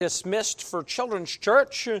Dismissed for Children's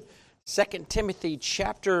Church, 2 Timothy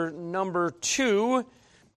chapter number 2.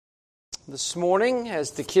 This morning, as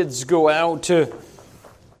the kids go out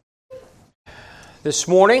this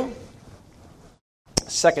morning,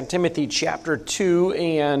 2 Timothy chapter 2,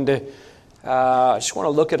 and I just want to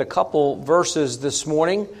look at a couple verses this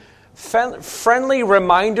morning. Friendly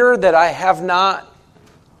reminder that I have not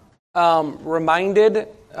reminded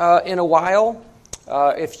in a while.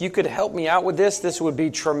 If you could help me out with this would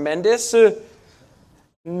be tremendous.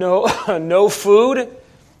 No food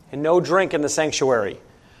and no drink in the sanctuary.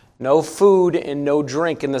 No food and no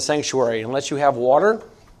drink in the sanctuary unless you have water.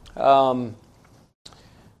 Water,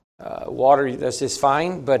 this is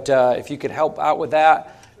fine, but if you could help out with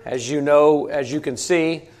that, as you know, as you can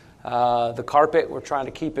see, the carpet we're trying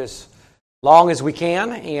to keep as long as we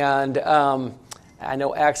can, and I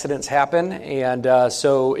know accidents happen, and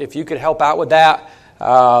so if you could help out with that,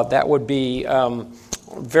 that would be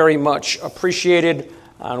very much appreciated.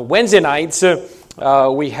 On Wednesday nights,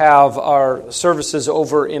 we have our services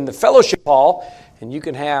over in the fellowship hall, and you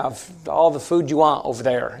can have all the food you want over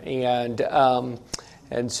there. And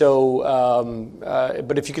so,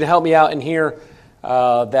 but if you can help me out in here,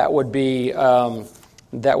 that would be a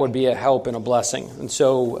help and a blessing. And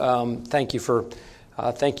so, thank you for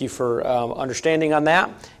understanding on that.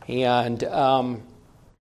 And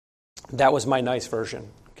that was my nice version,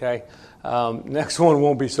 okay? Next one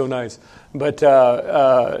won't be so nice, but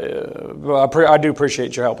I do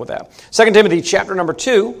appreciate your help with that. 2 Timothy chapter number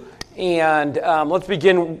 2, and let's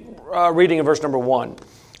begin reading in verse number 1.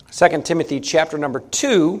 2 Timothy chapter number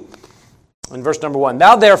 2, and verse number 1.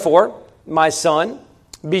 Thou therefore, my son,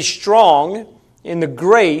 be strong in the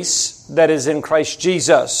grace that is in Christ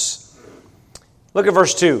Jesus. Look at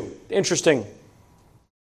verse 2. Interesting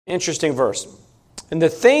verse. And the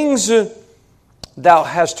things thou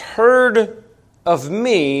hast heard of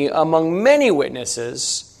me among many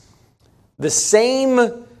witnesses, the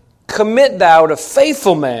same commit thou to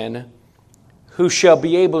faithful men who shall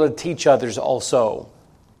be able to teach others also.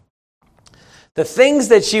 The things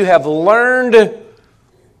that you have learned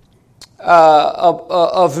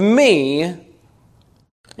of me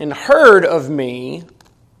and heard of me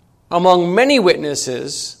among many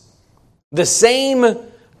witnesses, the same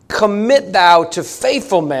commit thou to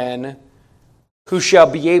faithful men who shall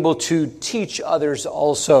be able to teach others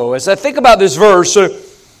also. As I think about this verse,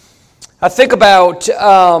 I think about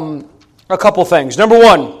a couple things. Number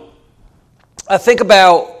one, I think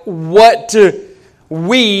about what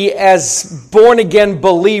we as born-again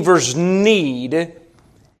believers need.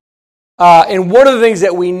 And one of the things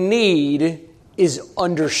that we need is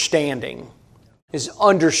understanding.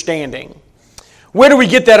 Where do we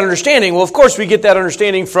get that understanding? Well, of course, we get that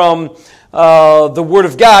understanding from the Word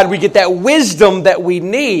of God. We get that wisdom that we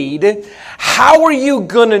need. How are you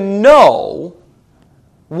going to know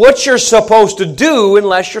what you're supposed to do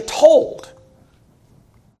unless you're told?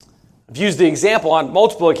 I've used the example on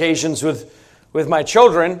multiple occasions with my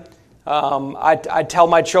children. I tell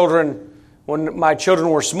my children, when my children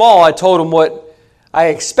were small, I told them what I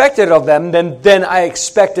expected of them, then I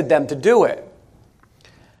expected them to do it.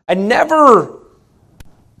 I never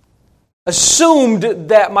assumed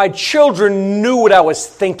that my children knew what I was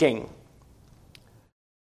thinking.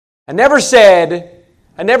 I never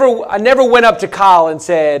went up to Kyle and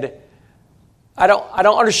said, I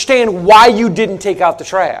don't understand why you didn't take out the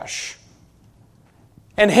trash.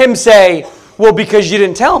 And him say, well, because you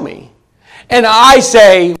didn't tell me. And I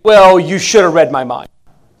say, well, you should have read my mind.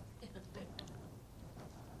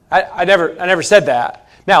 I never said that.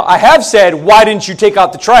 Now, I have said, why didn't you take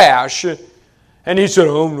out the trash? And he said,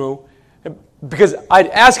 oh, no. Because I'd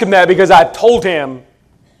ask him that because I told him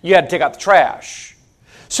you had to take out the trash.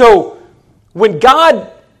 So when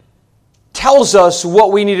God tells us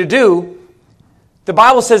what we need to do, the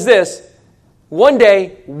Bible says this, one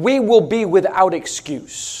day we will be without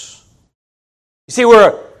excuse. You see,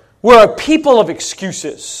 we're a people of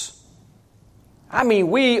excuses.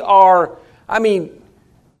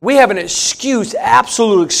 We have an excuse,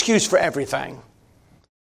 absolute excuse for everything.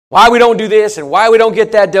 Why we don't do this, and why we don't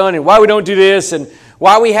get that done, and why we don't do this, and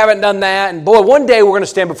why we haven't done that. And boy, one day we're going to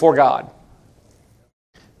stand before God.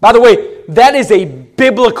 By the way, that is a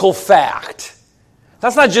biblical fact.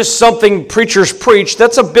 That's not just something preachers preach.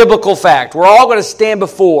 That's a biblical fact. We're all going to stand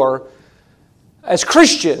before, as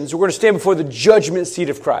Christians, we're going to stand before the judgment seat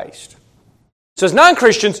of Christ. So as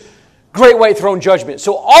non-Christians, great white throne judgment.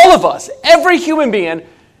 So all of us, every human being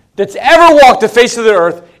that's ever walked the face of the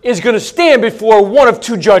earth is going to stand before one of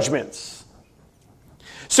two judgments.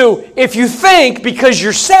 So if you think because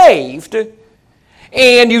you're saved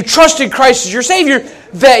and you trusted Christ as your Savior,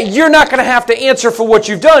 that you're not going to have to answer for what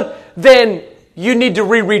you've done, then you need to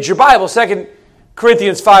reread your Bible. 2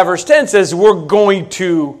 Corinthians 5 verse 10 says we're going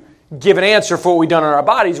to give an answer for what we've done in our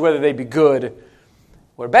bodies, whether they be good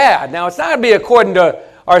or bad. Now, it's not going to be according to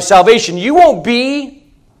our salvation. You won't be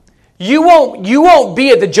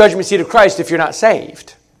at the judgment seat of Christ if you're not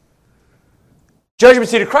saved. Judgment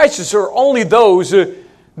seat of Christ are only those that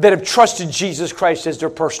have trusted Jesus Christ as their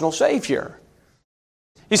personal Savior.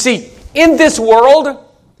 You see, in this world,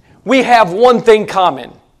 we have one thing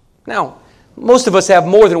common. Now, most of us have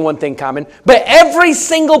more than one thing common, but every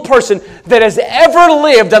single person that has ever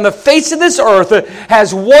lived on the face of this earth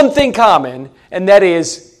has one thing common, and that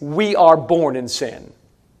is we are born in sin.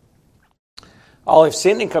 All have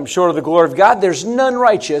sinned and come short of the glory of God. There's none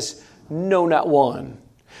righteous, no, not one.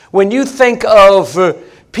 When you think of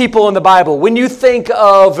people in the Bible, when you think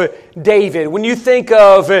of David, when you think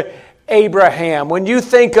of Abraham, when you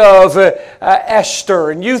think of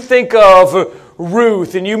Esther, and you think of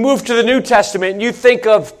Ruth, and you move to the New Testament, and you think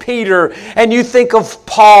of Peter, and you think of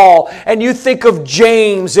Paul, and you think of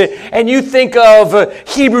James, and you think of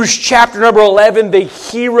Hebrews chapter number 11, the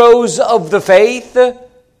heroes of the faith,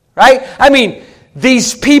 right? I mean,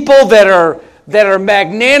 these people that are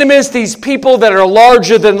magnanimous, these people that are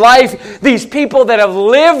larger than life, these people that have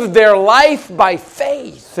lived their life by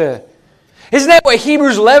faith. Isn't that what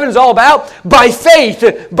Hebrews 11 is all about? By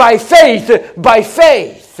faith, by faith, by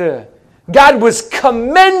faith. God was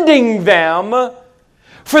commending them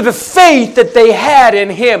for the faith that they had in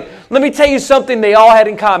Him. Let me tell you something they all had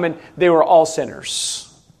in common. They were all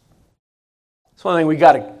sinners. That's one thing we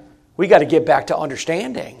got to get back to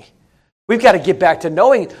understanding. We've got to get back to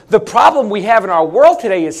knowing the problem we have in our world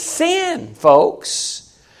today is sin,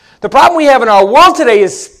 folks. The problem we have in our world today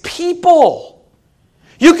is people.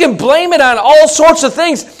 You can blame it on all sorts of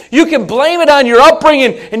things. You can blame it on your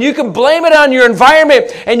upbringing, and you can blame it on your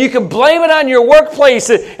environment, and you can blame it on your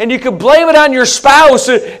workplace, and you can blame it on your spouse,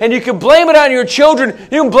 and you can blame it on your children.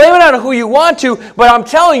 You can blame it on who you want to, but I'm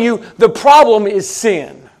telling you, the problem is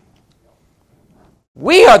sin.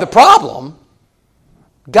 We are the problem.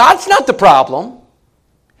 God's not the problem.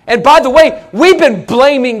 And by the way, we've been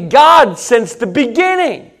blaming God since the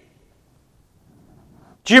beginning.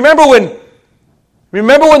 Do you remember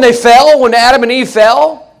when they fell, when Adam and Eve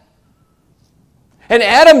fell? And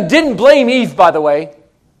Adam didn't blame Eve, by the way.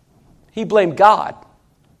 He blamed God.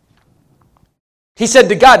 He said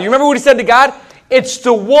to God, do you remember what he said to God? It's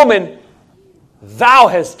the woman thou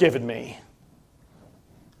hast given me.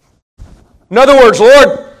 In other words,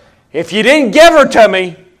 Lord, if you didn't give her to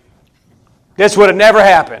me, this would have never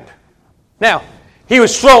happened. Now, he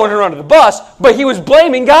was throwing her under the bus, but he was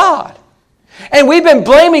blaming God. And we've been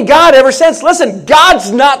blaming God ever since. Listen,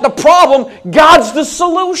 God's not the problem. God's the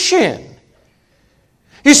solution.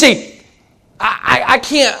 You see,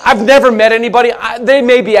 I've never met anybody. They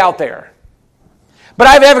may be out there. But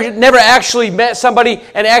I've never actually met somebody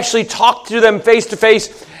and actually talked to them face to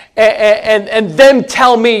face and them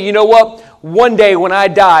tell me, you know what? One day when I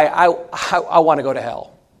die, I want to go to hell.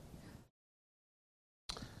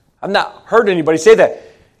 I've not heard anybody say that.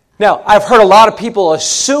 Now, I've heard a lot of people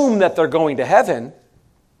assume that they're going to heaven.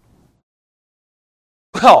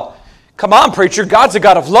 Well, come on, preacher. God's a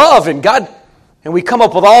God of love, and we come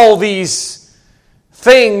up with all these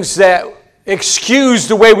things that excuse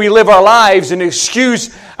the way we live our lives and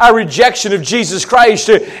excuse our rejection of Jesus Christ,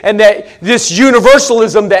 and that this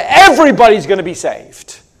universalism that everybody's going to be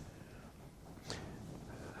saved.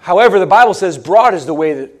 However, the Bible says broad is the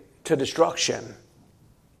way to destruction.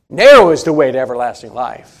 Narrow is the way to everlasting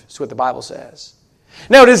life. That's what the Bible says.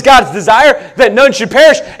 Now, it is God's desire that none should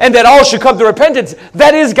perish and that all should come to repentance.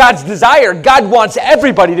 That is God's desire. God wants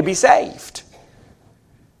everybody to be saved.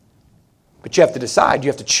 But you have to decide. You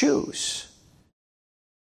have to choose.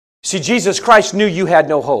 See, Jesus Christ knew you had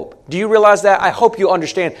no hope. Do you realize that? I hope you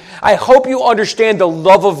understand. I hope you understand the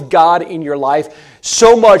love of God in your life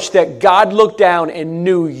so much that God looked down and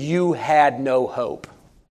knew you had no hope.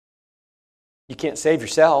 You can't save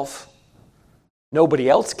yourself. Nobody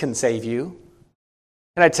else can save you.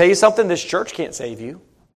 And I tell you something, this church can't save you.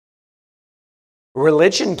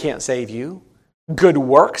 Religion can't save you. Good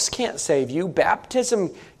works can't save you.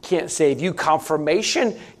 Baptism can't save you.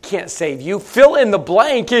 Confirmation can't save you. Fill in the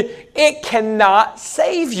blank. It cannot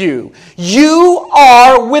save you. You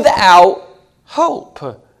are without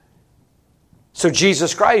hope. So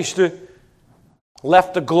Jesus Christ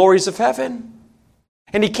left the glories of heaven.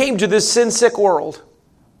 And He came to this sin-sick world,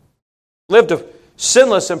 lived a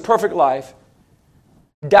sinless and perfect life,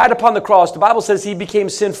 died upon the cross. The Bible says He became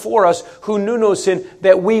sin for us who knew no sin,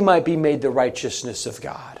 that we might be made the righteousness of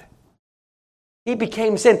God. He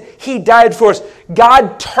became sin. He died for us.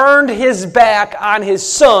 God turned His back on His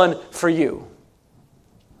Son for you.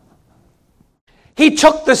 He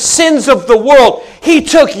took the sins of the world. He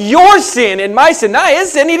took your sin and my sin. Not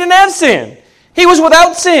His sin. He didn't have sin. He was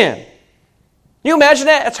without sin. Can you imagine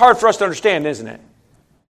that? It's hard for us to understand, isn't it?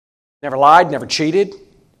 Never lied, never cheated.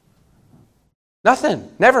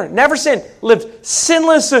 Nothing. Never sinned. Lived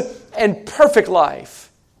sinless and perfect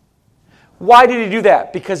life. Why did He do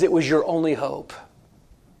that? Because it was your only hope.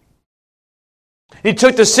 He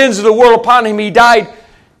took the sins of the world upon Him. He died.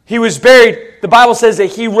 He was buried. The Bible says that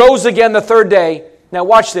He rose again the third day. Now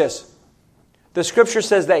watch this. The Scripture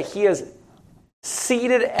says that He is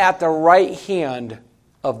seated at the right hand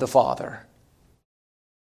of the Father,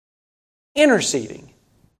 interceding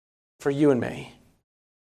for you and me.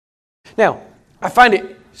 Now, I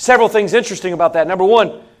find several things interesting about that. Number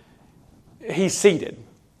one, He's seated.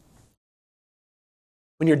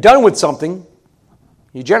 When you're done with something,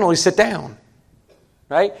 you generally sit down.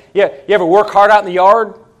 Right? Yeah, you ever work hard out in the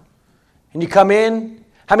yard and you come in?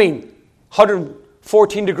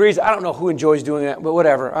 114 degrees. I don't know who enjoys doing that, but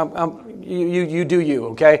whatever. You do you,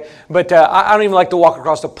 okay? But I don't even like to walk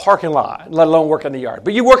across the parking lot, let alone work in the yard.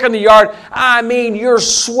 But you work in the yard, you're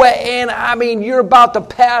sweating. You're about to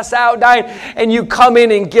pass out, dying, and you come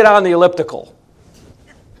in and get on the elliptical.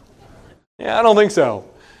 Yeah, I don't think so.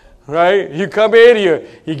 Right? You come in,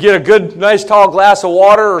 you get a good, nice, tall glass of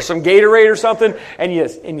water or some Gatorade or something, and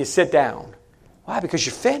you sit down. Why? Because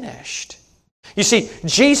you're finished. You see,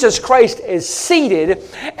 Jesus Christ is seated,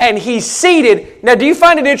 and He's seated. Now, do you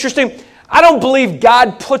find it interesting? I don't believe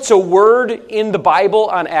God puts a word in the Bible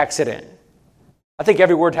on accident. I think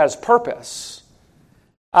every word has purpose.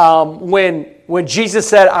 When Jesus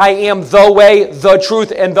said, I am the way, the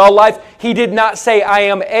truth, and the life, He did not say, I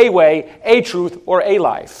am a way, a truth, or a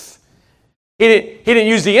life. He didn't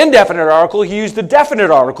use the indefinite article, He used the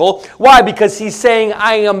definite article. Why? Because He's saying,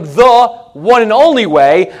 I am the one and only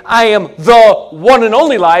way, I am the one and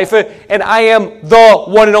only life, and I am the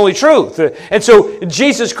one and only truth. And so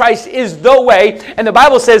Jesus Christ is the way, and the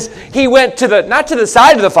Bible says He went not to the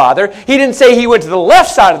side of the Father. He didn't say He went to the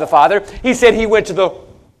left side of the Father. He said He went to the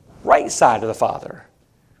right side of the Father.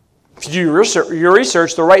 If you do your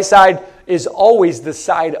research, the right side is always the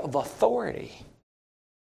side of authority.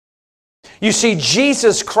 You see,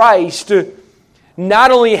 Jesus Christ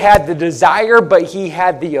not only had the desire, but He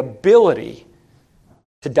had the ability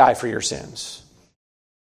to die for your sins.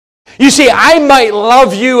 You see, I might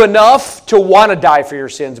love you enough to want to die for your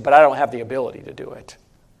sins, but I don't have the ability to do it.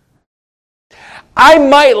 I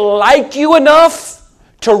might like you enough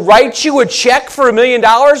to write you a check for $1 million,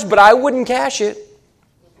 but I wouldn't cash it.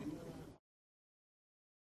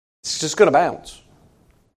 It's just going to bounce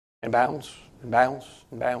and bounce and bounce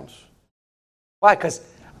and bounce. Why? Because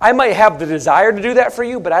I might have the desire to do that for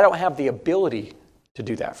you, but I don't have the ability to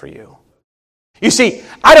do that for you. You see,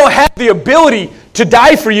 I don't have the ability to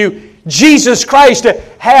die for you. Jesus Christ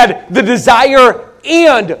had the desire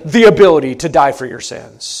and the ability to die for your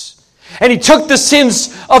sins. And He took the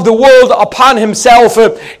sins of the world upon Himself,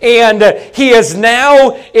 and He is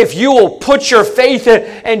now, if you will put your faith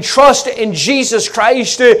and trust in Jesus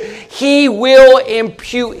Christ, He will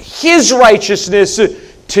impute His righteousness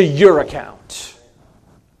to your account.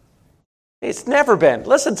 It's never been,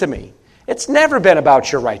 listen to me, it's never been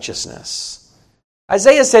about your righteousness.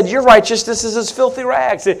 Isaiah said, your righteousness is as filthy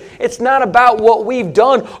rags. It's not about what we've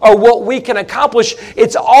done or what we can accomplish.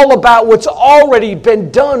 It's all about what's already been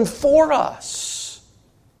done for us.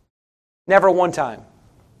 Never one time.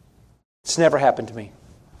 It's never happened to me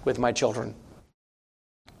with my children.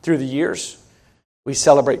 Through the years, we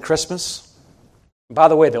celebrate Christmas. By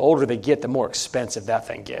the way, the older they get, the more expensive that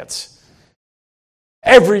thing gets.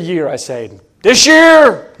 Every year I say, this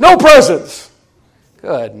year, no presents.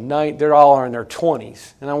 Good night. They're all in their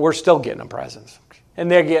 20s, and we're still getting them presents. And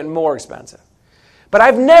they're getting more expensive. But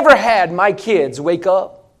I've never had my kids wake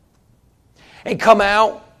up and come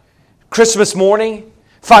out Christmas morning,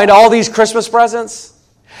 find all these Christmas presents.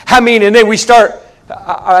 And then we start.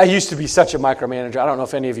 I used to be such a micromanager. I don't know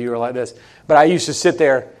if any of you are like this, but I used to sit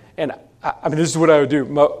there, and this is what I would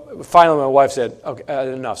do. Finally, my wife said,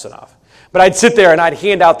 okay, enough's enough. But I'd sit there and I'd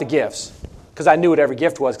hand out the gifts because I knew what every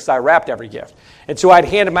gift was because I wrapped every gift. And so I'd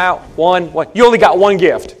hand them out one. You only got one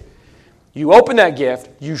gift. You open that gift,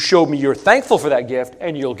 you show me you're thankful for that gift,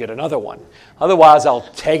 and you'll get another one. Otherwise, I'll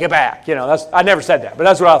take it back. I never said that, but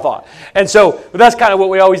that's what I thought. And so that's kind of what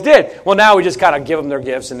we always did. Well, now we just kind of give them their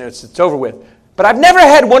gifts and it's over with. But I've never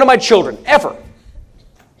had one of my children, ever,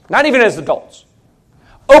 not even as adults,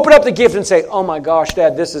 open up the gift and say, oh my gosh,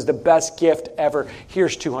 Dad, this is the best gift ever.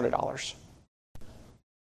 Here's $200.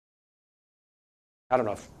 I don't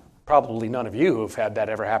know if probably none of you have had that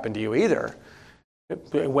ever happen to you either.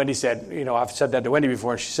 Wendy said, I've said that to Wendy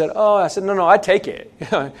before, and she said, oh, I said, no, I take it.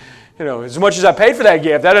 As much as I paid for that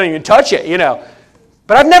gift, I don't even touch it,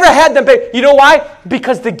 But I've never had them pay. You know why?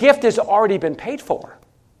 Because the gift has already been paid for.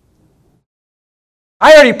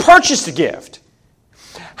 I already purchased the gift.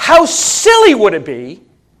 How silly would it be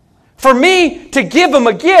for me to give them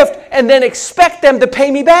a gift and then expect them to pay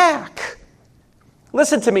me back?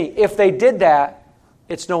 Listen to me. If they did that,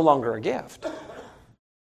 it's no longer a gift.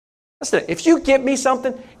 Listen, if you get me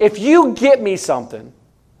something,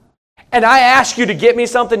 and I ask you to get me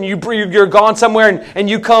something, you're gone somewhere, and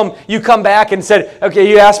you come back and said, okay,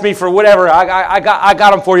 you asked me for whatever, I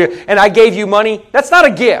got them for you, and I gave you money, that's not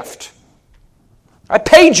a gift. I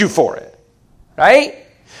paid you for it, right?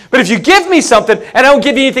 But if you give me something and I don't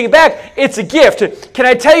give you anything back, it's a gift. Can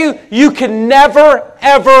I tell you, you can never,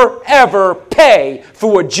 ever, ever pay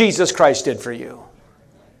for what Jesus Christ did for you.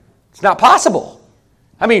 It's not possible.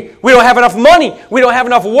 We don't have enough money. We don't have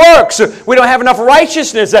enough works. We don't have enough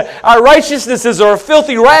righteousness. Our righteousnesses are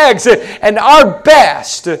filthy rags, and our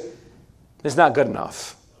best is not good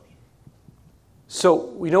enough. So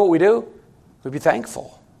we know what we do? We be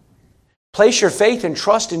thankful. Place your faith and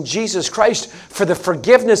trust in Jesus Christ for the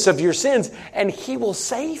forgiveness of your sins, and He will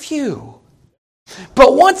save you.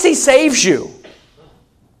 But once He saves you,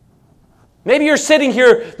 maybe you're sitting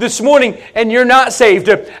here this morning and you're not saved.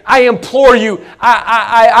 I implore you,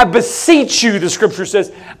 I beseech you, the Scripture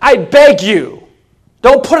says, I beg you,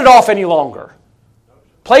 don't put it off any longer.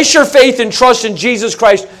 Place your faith and trust in Jesus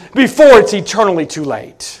Christ before it's eternally too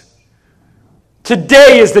late.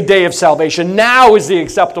 Today is the day of salvation. Now is the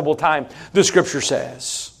acceptable time, the Scripture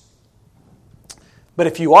says. But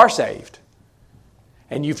if you are saved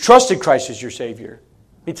and you've trusted Christ as your Savior,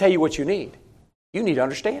 let me tell you what you need. You need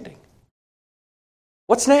understanding.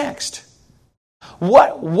 What's next?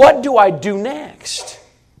 What do I do next?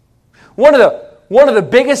 One of the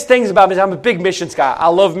biggest things about me is I'm a big missions guy. I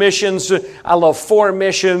love missions. I love foreign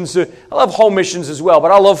missions. I love home missions as well,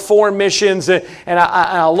 but I love foreign missions, and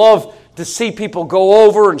I love to see people go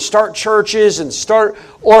over and start churches and start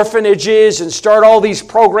orphanages and start all these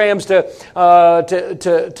programs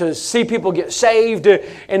to see people get saved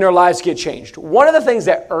and their lives get changed. One of the things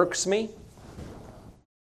that irks me,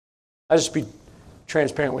 I'll just be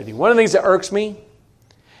transparent with you. One of the things that irks me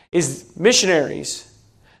is missionaries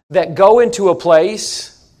that go into a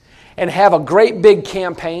place and have a great big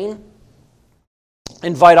campaign,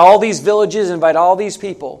 invite all these villages, invite all these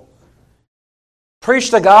people,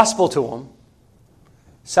 preach the gospel to them.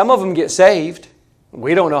 Some of them get saved.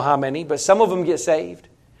 We don't know how many, but some of them get saved.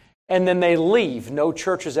 And then they leave. No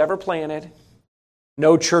church is ever planted.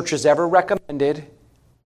 No church is ever recommended.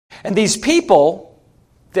 And these people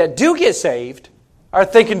that do get saved are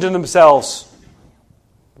thinking to themselves,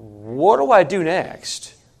 what do I do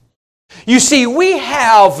next? You see, we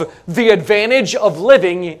have the advantage of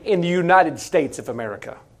living in the United States of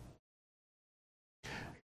America.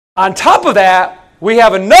 On top of that, we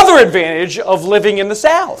have another advantage of living in the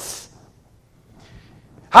South.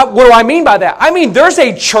 What do I mean by that? I mean, there's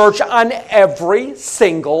a church on every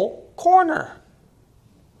single corner.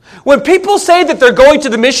 When people say that they're going to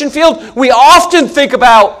the mission field, we often think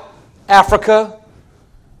about Africa,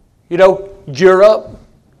 Europe.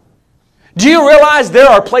 Do you realize there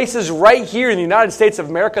are places right here in the United States of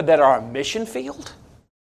America that are a mission field?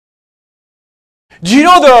 Do you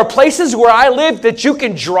know there are places where I live that you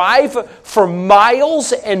can drive for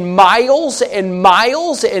miles and miles and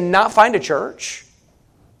miles and not find a church?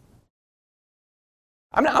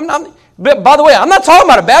 By the way, I'm not talking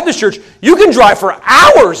about a Baptist church. You can drive for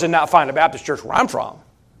hours and not find a Baptist church where I'm from.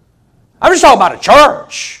 I'm just talking about a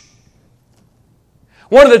church.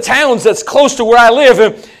 One of the towns that's close to where I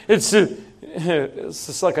live, it's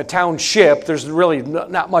just like a township. There's really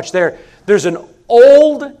not much there. There's an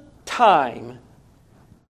old-time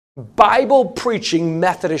Bible-preaching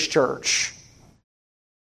Methodist church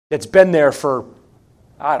that's been there for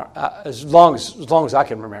as long as I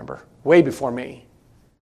can remember, way before me.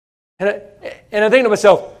 And I think to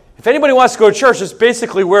myself, if anybody wants to go to church, it's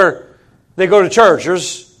basically where they go to church.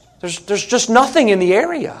 There's just nothing in the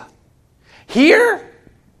area. Here,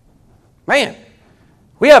 man,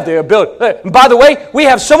 we have the ability. By the way, we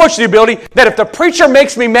have so much of the ability that if the preacher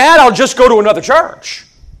makes me mad, I'll just go to another church.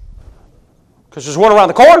 Because there's one around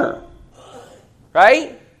the corner.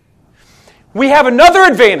 Right? We have another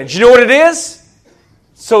advantage. You know what it is?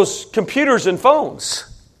 It's those computers and phones.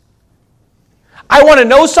 I want to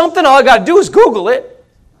know something, all I got to do is Google it.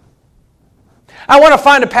 I want to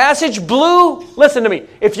find a passage, listen to me.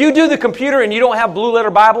 If you do the computer and you don't have Blue Letter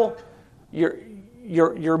Bible,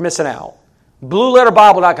 you're missing out.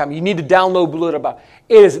 BlueLetterBible.com. You need to download Blue Letter Bible.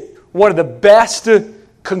 It is one of the best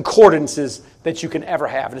concordances that you can ever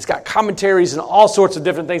have. And it's got commentaries and all sorts of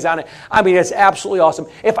different things on it. I mean, it's absolutely awesome.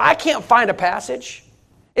 If I can't find a passage,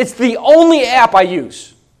 it's the only app I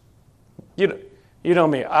use. You know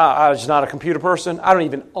me. I'm just not a computer person. I don't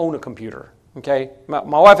even own a computer. Okay, my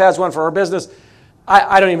wife has one for her business.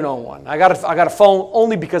 I don't even own one. I got a phone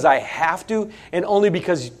only because I have to, and only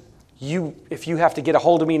because if you have to get a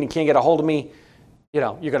hold of me and you can't get a hold of me, you're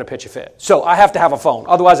going to pitch a fit. So I have to have a phone.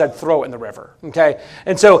 Otherwise, I'd throw it in the river. Okay,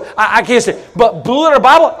 and so I can't say. But Blue Letter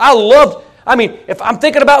Bible, I mean, if I'm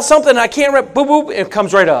thinking about something and I can't read, boop boop, it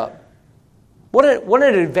comes right up. What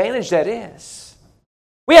an advantage that is.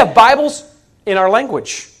 We have Bibles in our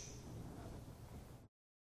language.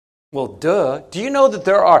 Well, duh. Do you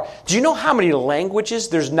know how many languages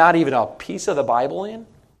there's not even a piece of the Bible in?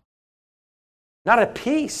 Not a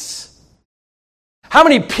piece. How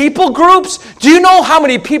many people groups? Do you know how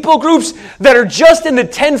many people groups that are just in the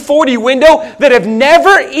 1040 window that have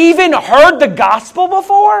never even heard the gospel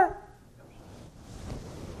before?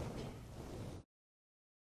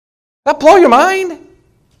 That blow your mind?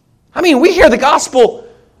 I mean, we hear the gospel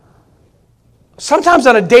sometimes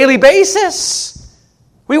on a daily basis.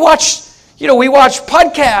 We watch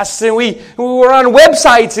podcasts and we're on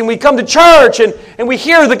websites and we come to church and we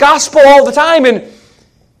hear the gospel all the time, and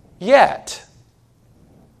yet,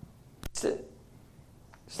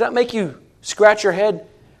 does that make you scratch your head?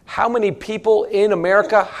 How many people in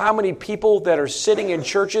America, how many people that are sitting in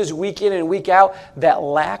churches week in and week out that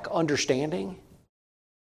lack understanding?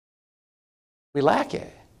 We lack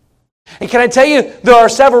it. And can I tell you, there are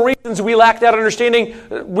several reasons we lack that understanding.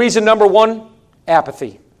 Reason number one,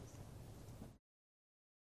 apathy.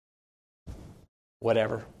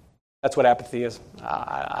 Whatever. That's what apathy is.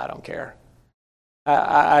 I don't care.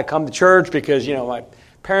 I come to church because, my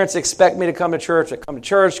parents expect me to come to church. I come to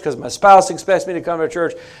church because my spouse expects me to come to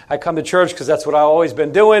church. I come to church because that's what I've always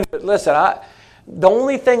been doing. But listen, the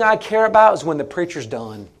only thing I care about is when the preacher's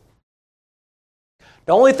done.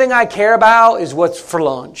 The only thing I care about is what's for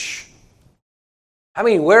lunch. I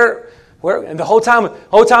mean, and the whole time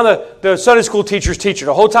the Sunday school teacher's teaching,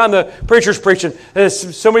 the whole time the preacher's preaching,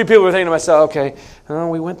 there's so many people are thinking to myself, okay,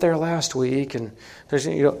 we went there last week, and there's,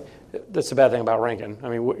 that's the bad thing about Rankin. I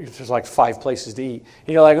mean, there's like 5 places to eat.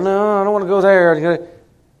 And you're like, no, I don't want to go there.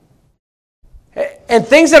 And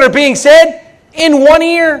things that are being said in one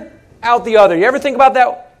ear, out the other. You ever think about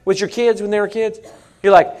that with your kids when they were kids?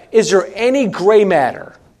 You're like, is there any gray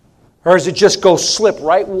matter? Or does it just go slip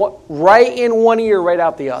right in one ear, right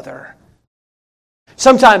out the other?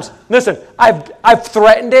 Sometimes, listen, I've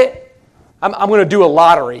threatened it. I'm going to do a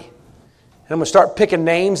lottery. And I'm going to start picking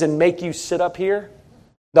names and make you sit up here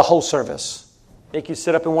the whole service. Make you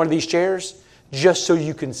sit up in one of these chairs just so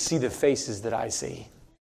you can see the faces that I see.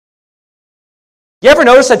 You ever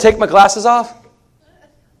notice I take my glasses off?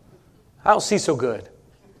 I don't see so good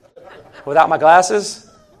without my glasses.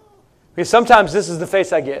 Because sometimes this is the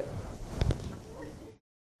face I get.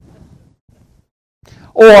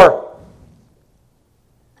 Or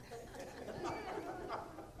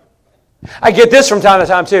I get this from time to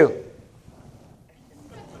time too.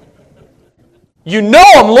 You know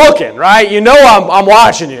I'm looking, right? You know I'm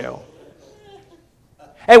watching you.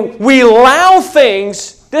 And we allow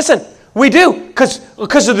things, listen, we do, because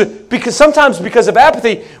sometimes because of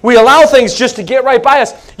apathy, we allow things just to get right by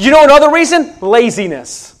us. You know another reason?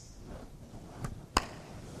 Laziness.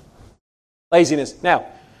 Laziness. Now,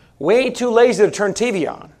 we ain't too lazy to turn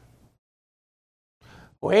TV on.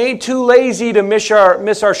 We ain't too lazy to miss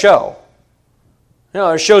our show.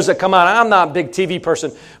 There's shows that come on. I'm not a big TV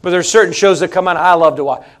person, but there's certain shows that come on I love to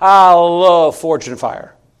watch. I love Forged in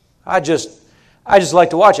Fire. I just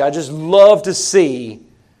like to watch it. I just love to see,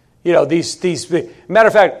 these. Matter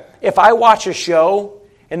of fact, if I watch a show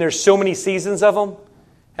and there's so many seasons of them,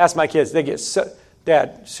 ask my kids. They get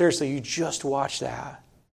Dad, seriously, you just watch that.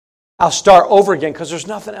 I'll start over again because there's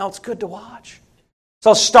nothing else good to watch.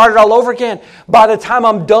 So I'll start it all over again. By the time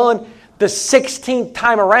I'm done, the 16th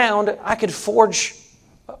time around, I could forge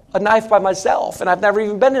a knife by myself, and I've never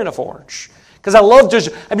even been in a forge because I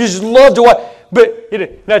just love to watch. But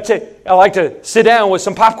I like to sit down with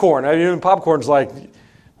some popcorn. Popcorn's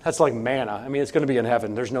that's like manna. I mean, it's going to be in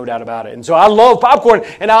heaven. There's no doubt about it. And so I love popcorn,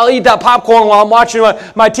 and I'll eat that popcorn while I'm watching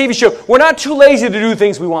my TV show. We're not too lazy to do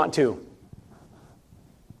things we want to.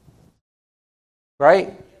 Right?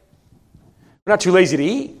 We're not too lazy to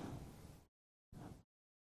eat.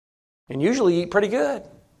 And usually eat pretty good.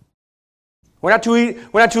 We're not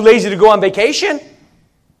too lazy to go on vacation.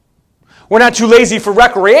 We're not too lazy for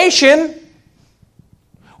recreation.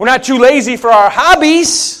 We're not too lazy for our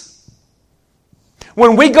hobbies.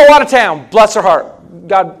 When we go out of town, bless her heart,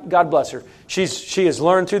 God bless her. She has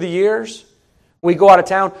learned through the years. We go out of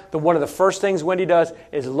town, one of the first things Wendy does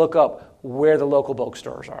is look up where the local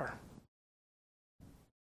bookstores are.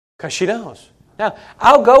 Because she knows. Now,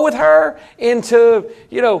 I'll go with her into,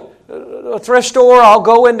 a thrift store. I'll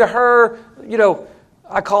go into her,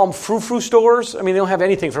 I call them frou-frou stores. I mean, they don't have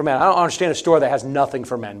anything for men. I don't understand a store that has nothing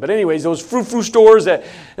for men. But anyways, those frou-frou stores that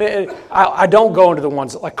I don't go into the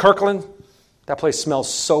ones like Kirkland. That place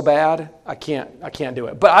smells so bad. I can't do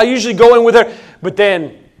it. But I usually go in with her. But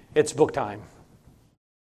then it's book time.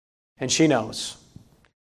 And she knows.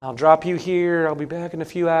 I'll drop you here. I'll be back in a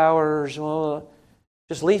few hours. Well,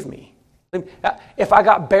 just leave me. If I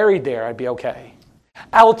got buried there, I'd be okay.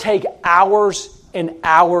 I will take hours and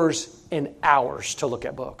hours and hours to look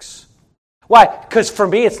at books. Why? Because for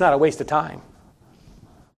me, it's not a waste of time.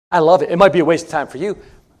 I love it. It might be a waste of time for you,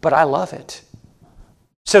 but I love it.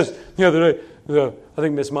 So the other day, I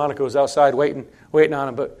think Miss Monica was outside waiting on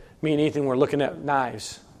him, but me and Ethan were looking at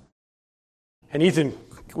knives. And Ethan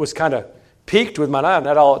was kind of piqued with my knife.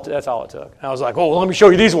 That's all it took. And I was like, oh, well, let me show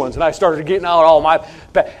you these ones. And I started getting out all my...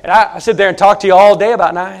 And I sit there and talk to you all day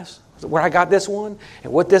about knives. Where I got this one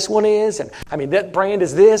and what this one is. And I mean, that brand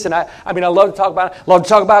is this. And I love to talk about it. Love to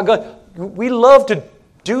talk about guns. We love to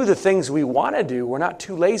do the things we want to do. We're not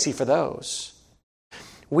too lazy for those.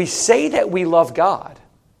 We say that we love God.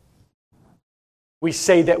 We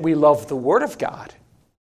say that we love the Word of God.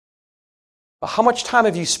 But how much time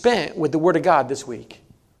have you spent with the Word of God this week?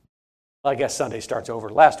 Well, I guess Sunday starts over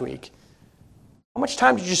last week. How much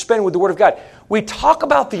time did you spend with the Word of God? We talk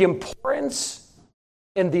about the importance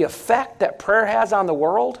and the effect that prayer has on the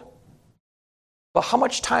world. But how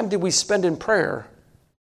much time did we spend in prayer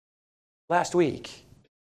last week?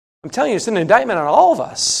 I'm telling you, it's an indictment on all of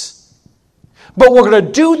us. But we're going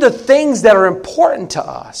to do the things that are important to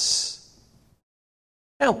us.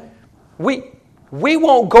 Now, we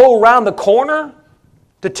won't go around the corner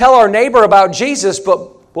to tell our neighbor about Jesus,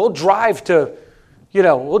 but we'll drive to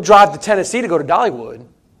Tennessee to go to Dollywood.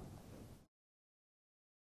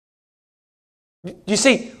 You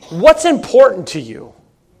see, what's important to you?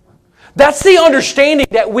 That's the understanding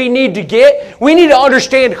that we need to get. We need to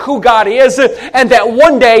understand who God is, and that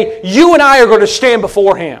one day you and I are going to stand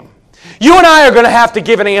before Him. You and I are going to have to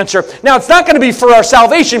give an answer. Now, it's not going to be for our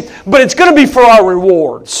salvation, but it's going to be for our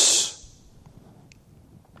rewards.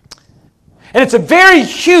 And it's a very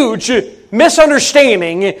huge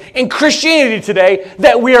misunderstanding in Christianity today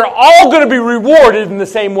that we are all going to be rewarded in the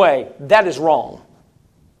same way. That is wrong.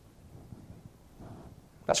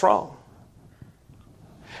 That's wrong.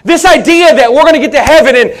 This idea that we're going to get to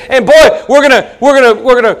heaven and boy, we're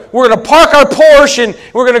going to park our Porsche and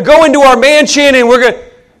we're going to go into our mansion and we're going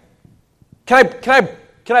to...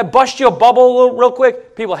 Can I bust you a bubble real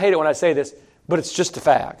quick? People hate it when I say this, but it's just the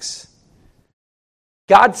facts.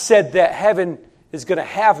 God said that heaven is going to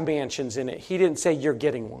have mansions in it. He didn't say you're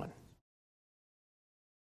getting one.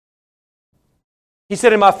 He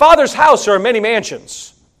said, in my Father's house there are many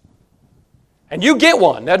mansions. And you get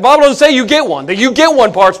one. That Bible doesn't say you get one. The you get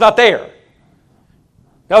one part's not there.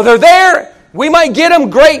 Now, they're there. We might get them,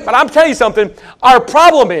 great. But I'm telling you something. Our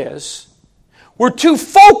problem is we're too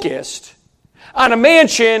focused on a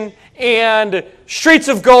mansion and streets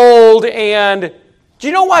of gold. And do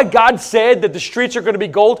you know why God said that the streets are going to be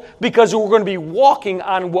gold? Because we're going to be walking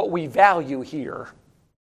on what we value here.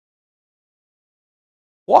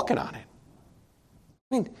 Walking on it.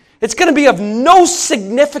 I mean, it's going to be of no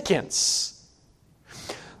significance.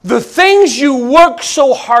 The things you work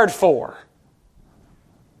so hard for.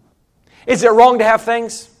 Is it wrong to have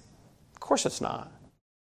things? Of course it's not.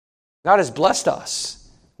 God has blessed us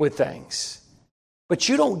with things. But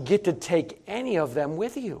you don't get to take any of them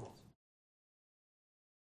with you.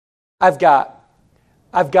 I've got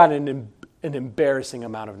an embarrassing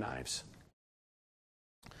amount of knives.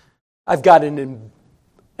 I've got an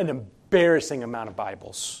embarrassing amount of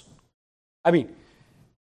Bibles. I mean,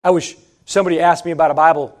 somebody asked me about a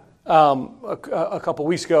Bible a couple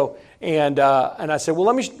weeks ago, and I said, "Well,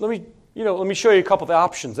 let me show you a couple of the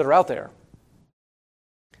options that are out there."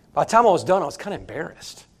 By the time I was done, I was kind of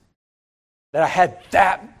embarrassed that I had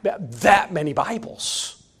that many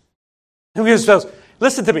Bibles. And he goes,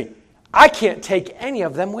 "Listen to me. I can't take any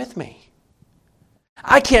of them with me.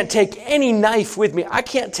 I can't take any knife with me. I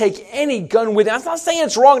can't take any gun with me." I'm not saying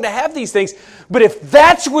it's wrong to have these things, but if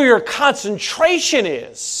that's where your concentration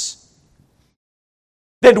is,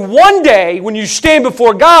 then one day when you stand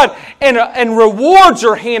before God and rewards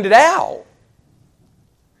are handed out,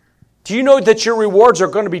 do you know that your rewards are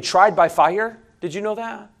going to be tried by fire? Did you know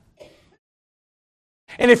that?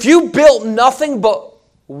 And if you built nothing but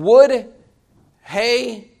wood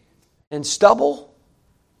hay and stubble,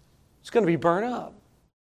 it's going to be burned up.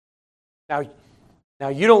 Now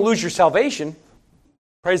you don't lose your salvation.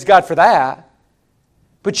 Praise God for that.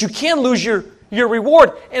 But you can lose your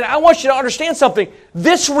reward. And I want you to understand something.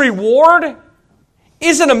 This reward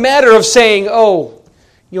isn't a matter of saying, oh,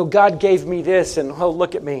 God gave me this and oh,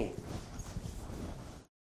 look at me.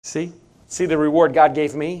 See the reward God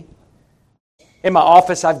gave me? In my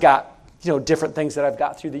office, I've got, different things that I've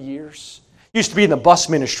got through the years. Used to be in the bus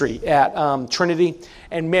ministry at Trinity.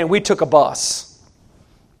 And man, we took a bus.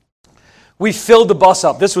 We filled the bus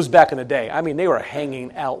up. This was back in the day. I mean, they were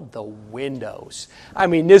hanging out the windows. I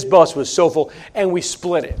mean, this bus was so full. And we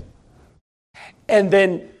split it. And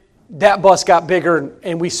then that bus got bigger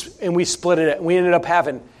and we split it. We ended up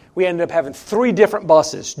having 3 different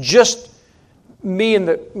buses. Just me and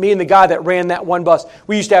the guy that ran that one bus.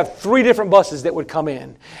 We used to have 3 different buses that would come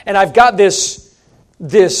in. And I've got this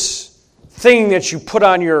thing that you put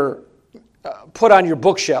on your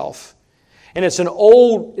bookshelf. And it's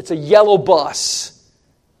a yellow bus.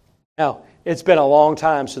 Now, it's been a long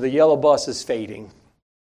time, so the yellow bus is fading.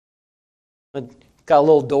 It got a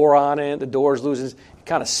little door on it. The door's losing. It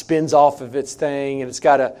kind of spins off of its thing, and it's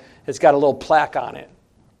got a little plaque on it.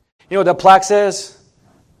 You know what that plaque says?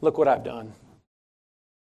 Look what I've done.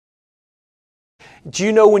 Do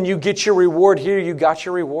you know when you get your reward here, you got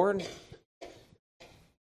your reward?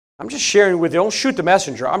 I'm just sharing with you. Don't shoot the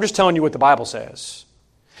messenger. I'm just telling you what the Bible says.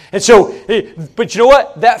 And so, but you know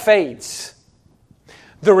what? That fades.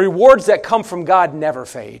 The rewards that come from God never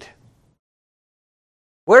fade.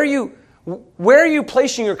 Where are you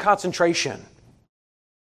placing your concentration?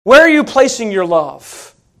 Where are you placing your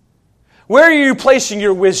love? Where are you placing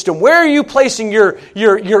your wisdom? Where are you placing your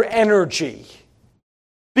energy?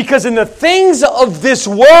 Because in the things of this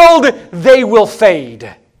world, they will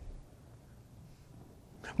fade.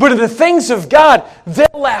 But in the things of God, they'll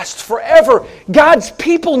last forever. God's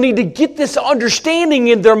people need to get this understanding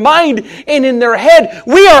in their mind and in their head.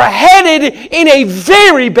 We are headed in a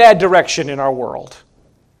very bad direction in our world,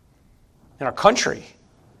 in our country.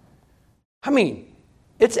 I mean,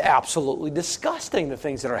 it's absolutely disgusting, the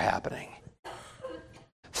things that are happening.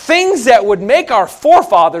 Things that would make our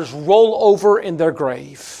forefathers roll over in their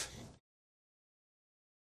grave.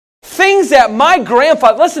 Things that my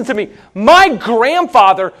grandfather, listen to me, my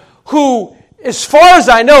grandfather, who, as far as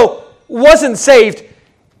I know, wasn't saved,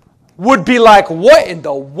 would be like, what in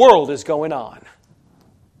the world is going on?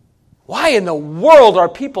 Why in the world are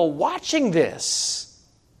people watching this?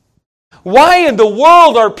 Why in the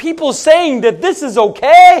world are people saying that this is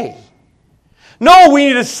okay? No, we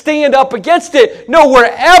need to stand up against it. No, we're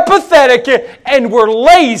apathetic and we're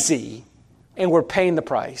lazy and we're paying the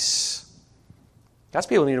price. God's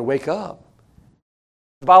people need to wake up.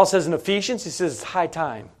 The Bible says in Ephesians, it says it's high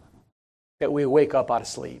time that we wake up out of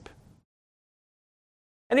sleep.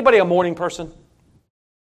 Anybody a morning person?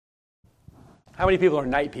 How many people are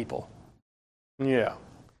night people? Yeah.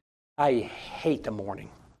 I hate the morning.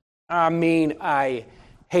 I mean, I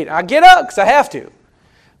hate it. I get up because I have to.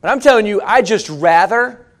 But I'm telling you, I just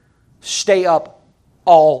rather stay up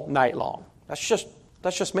all night long. That's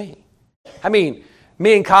just me. I mean,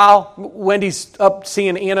 me and Kyle, Wendy's up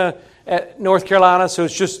seeing Anna at North Carolina, so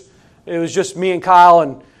it was just me and Kyle,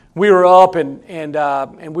 and we were up and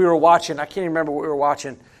we were watching. I can't even remember what we were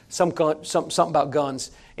watching. Something about guns,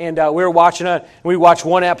 and we were watching it. And we watched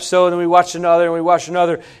one episode, and we watched another, and we watched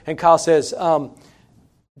another. And Kyle says,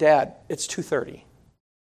 "Dad, it's 2:30."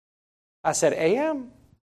 I said, "A.M.?"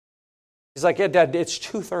 He's like, "Yeah, Dad, it's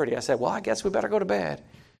 2:30." I said, "Well, I guess we better go to bed."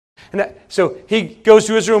 And so he goes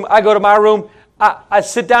to his room. I go to my room. I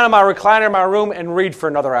sit down in my recliner in my room and read for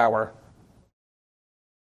another hour.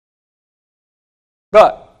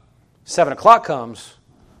 But 7 o'clock comes.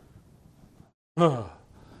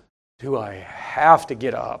 Do I have to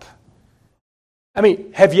get up? I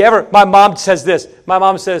mean, have you ever... My mom says this. My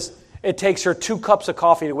mom says it takes her 2 cups of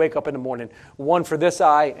coffee to wake up in the morning. One for this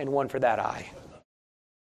eye and one for that eye.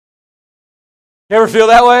 You ever feel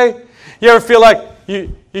that way? You ever feel like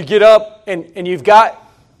you get up and you've got...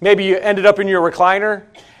 Maybe you ended up in your recliner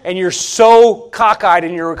and you're so cockeyed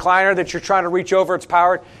in your recliner that you're trying to reach over. It's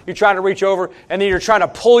powered. You're trying to reach over and then you're trying to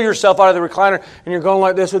pull yourself out of the recliner and you're going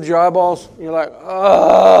like this with your eyeballs. And you're like,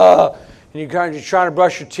 ugh. And you're trying to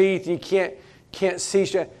brush your teeth and you can't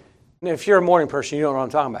see. Now, if you're a morning person, you don't know what I'm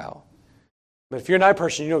talking about. But if you're a night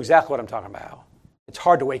person, you know exactly what I'm talking about. It's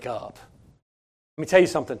hard to wake up. Let me tell you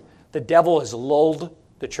something. The devil has lulled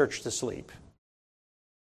the church to sleep.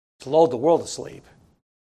 It's lulled the world to sleep.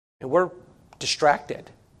 And we're distracted.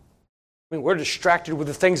 I mean, we're distracted with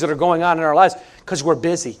the things that are going on in our lives because we're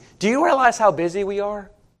busy. Do you realize how busy we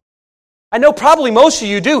are? I know probably most of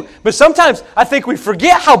you do, but sometimes I think we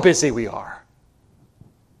forget how busy we are.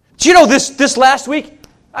 Do you know this last week?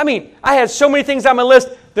 I mean, I had so many things on my list.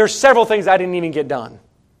 There's several things I didn't even get done.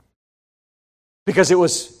 Because it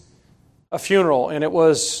was a funeral, and it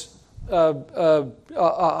was a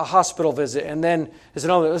hospital visit, and then there's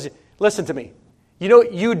another. Listen to me. You know,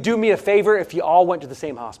 you'd do me a favor if you all went to the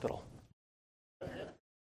same hospital.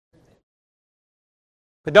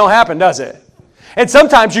 It don't happen, does it? And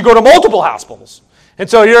sometimes you go to multiple hospitals. And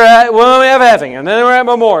so you're at William F. Heving, and then we're at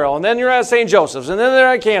Memorial, and then you're at St. Joseph's, and then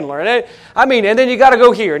they're at Candler. And then you got to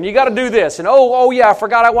go here, and you got to do this. And oh yeah, I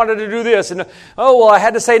forgot I wanted to do this. And oh, well, I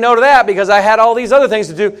had to say no to that because I had all these other things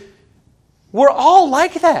to do. We're all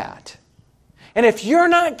like that. And if you're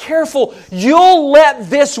not careful, you'll let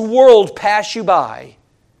this world pass you by.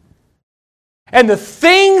 And the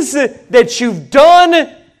things that you've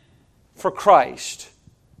done for Christ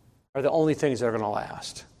are the only things that are going to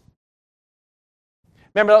last.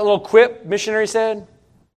 Remember that little quip missionary said?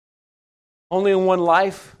 Only one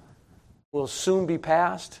life will soon be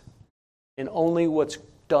passed, and only what's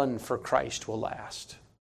done for Christ will last.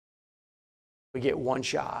 We get one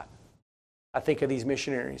shot. I think of these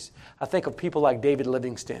missionaries. I think of people like David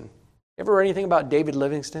Livingstone. Ever read anything about David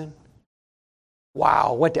Livingstone?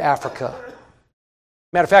 Wow, went to Africa.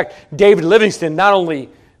 Matter of fact, David Livingstone not only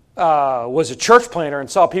was a church planter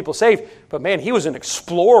and saw people saved, but man, he was an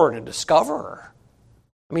explorer and a discoverer.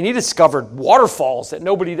 I mean, he discovered waterfalls that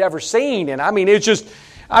nobody had ever seen. And I mean,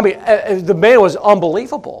 the man was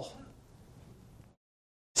unbelievable.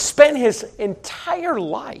 Spent his entire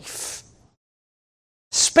life,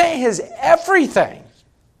 spent his everything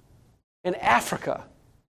in Africa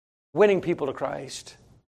winning people to Christ.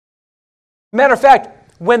 Matter of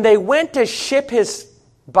fact, when they went to ship his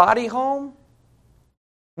body home,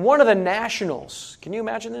 one of the nationals, can you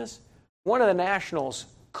imagine this? One of the nationals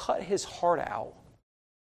cut his heart out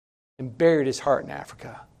and buried his heart in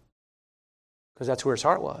Africa. Because that's where his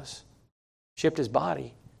heart was. Shipped his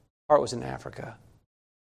body. Heart was in Africa.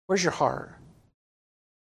 Where's your heart?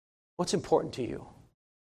 What's important to you?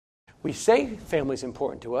 We say family's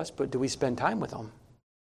important to us, but do we spend time with them?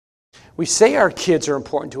 We say our kids are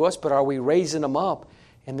important to us, but are we raising them up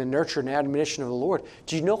in the nurture and admonition of the Lord?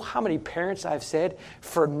 Do you know how many parents I've said,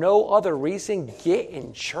 for no other reason, get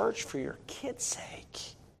in church for your kids' sake?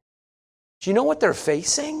 Do you know what they're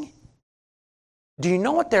facing? Do you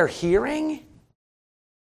know what they're hearing?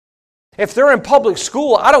 If they're in public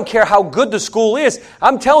school, I don't care how good the school is.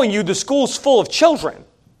 I'm telling you, the school's full of children.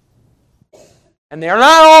 And they're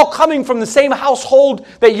not all coming from the same household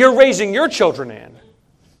that you're raising your children in.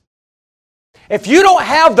 If you don't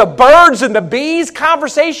have the birds and the bees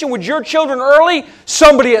conversation with your children early,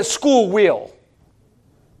 somebody at school will.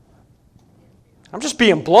 I'm just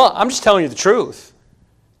being blunt. I'm just telling you the truth.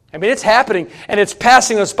 I mean, it's happening, and it's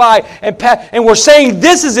passing us by, and we're saying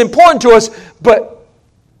this is important to us, but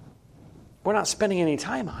we're not spending any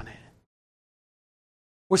time on it.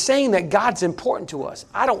 We're saying that God's important to us.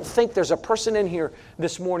 I don't think there's a person in here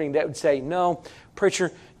this morning that would say, no,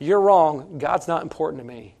 preacher, you're wrong. God's not important to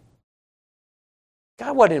me.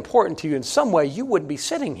 God wasn't important to you in some way, you wouldn't be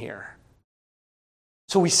sitting here.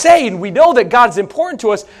 So we say and we know that God's important to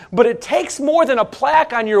us, but it takes more than a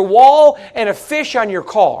plaque on your wall and a fish on your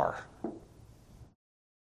car.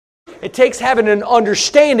 It takes having an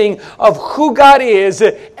understanding of who God is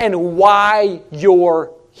and why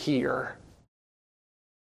you're here.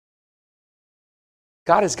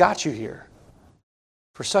 God has got you here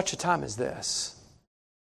for such a time as this.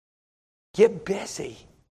 Get busy.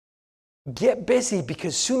 Get busy,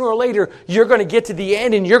 because sooner or later you're going to get to the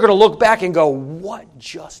end and you're going to look back and go, what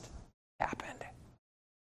just happened?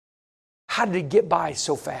 How did it get by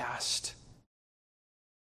so fast?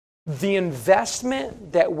 The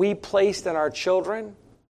investment that we placed in our children,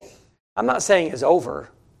 I'm not saying is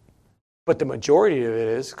over, but the majority of it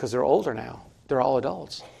is, because they're older now. They're all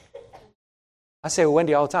adults. I say to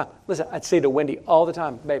Wendy all the time, listen, I'd say to Wendy all the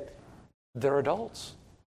time, babe, they're adults.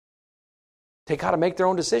 They got to make their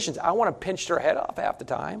own decisions. I want to pinch their head off half the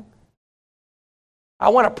time. I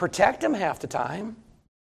want to protect them half the time.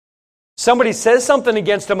 Somebody says something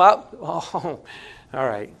against them, all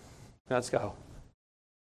right, let's go.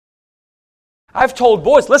 I've told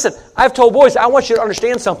boys, I want you to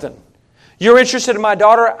understand something. You're interested in my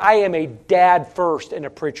daughter? I am a dad first and a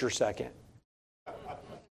preacher second.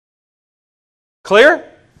 Clear?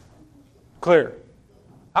 Clear.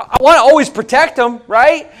 I want to always protect them,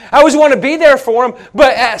 right? I always want to be there for them.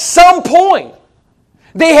 But at some point,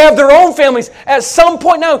 they have their own families. At some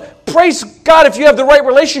point, now, praise God, if you have the right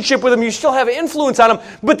relationship with them, you still have influence on them.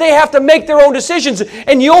 But they have to make their own decisions.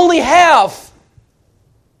 And you only have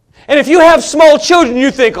And if you have small children,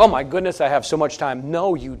 you think, oh my goodness, I have so much time.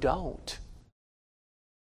 No, you don't.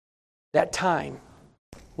 That time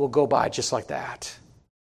will go by just like that.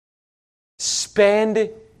 Spend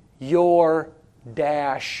your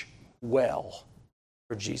dash well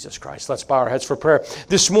for Jesus Christ. Let's bow our heads for prayer.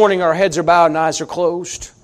 This morning our heads are bowed and eyes are closed.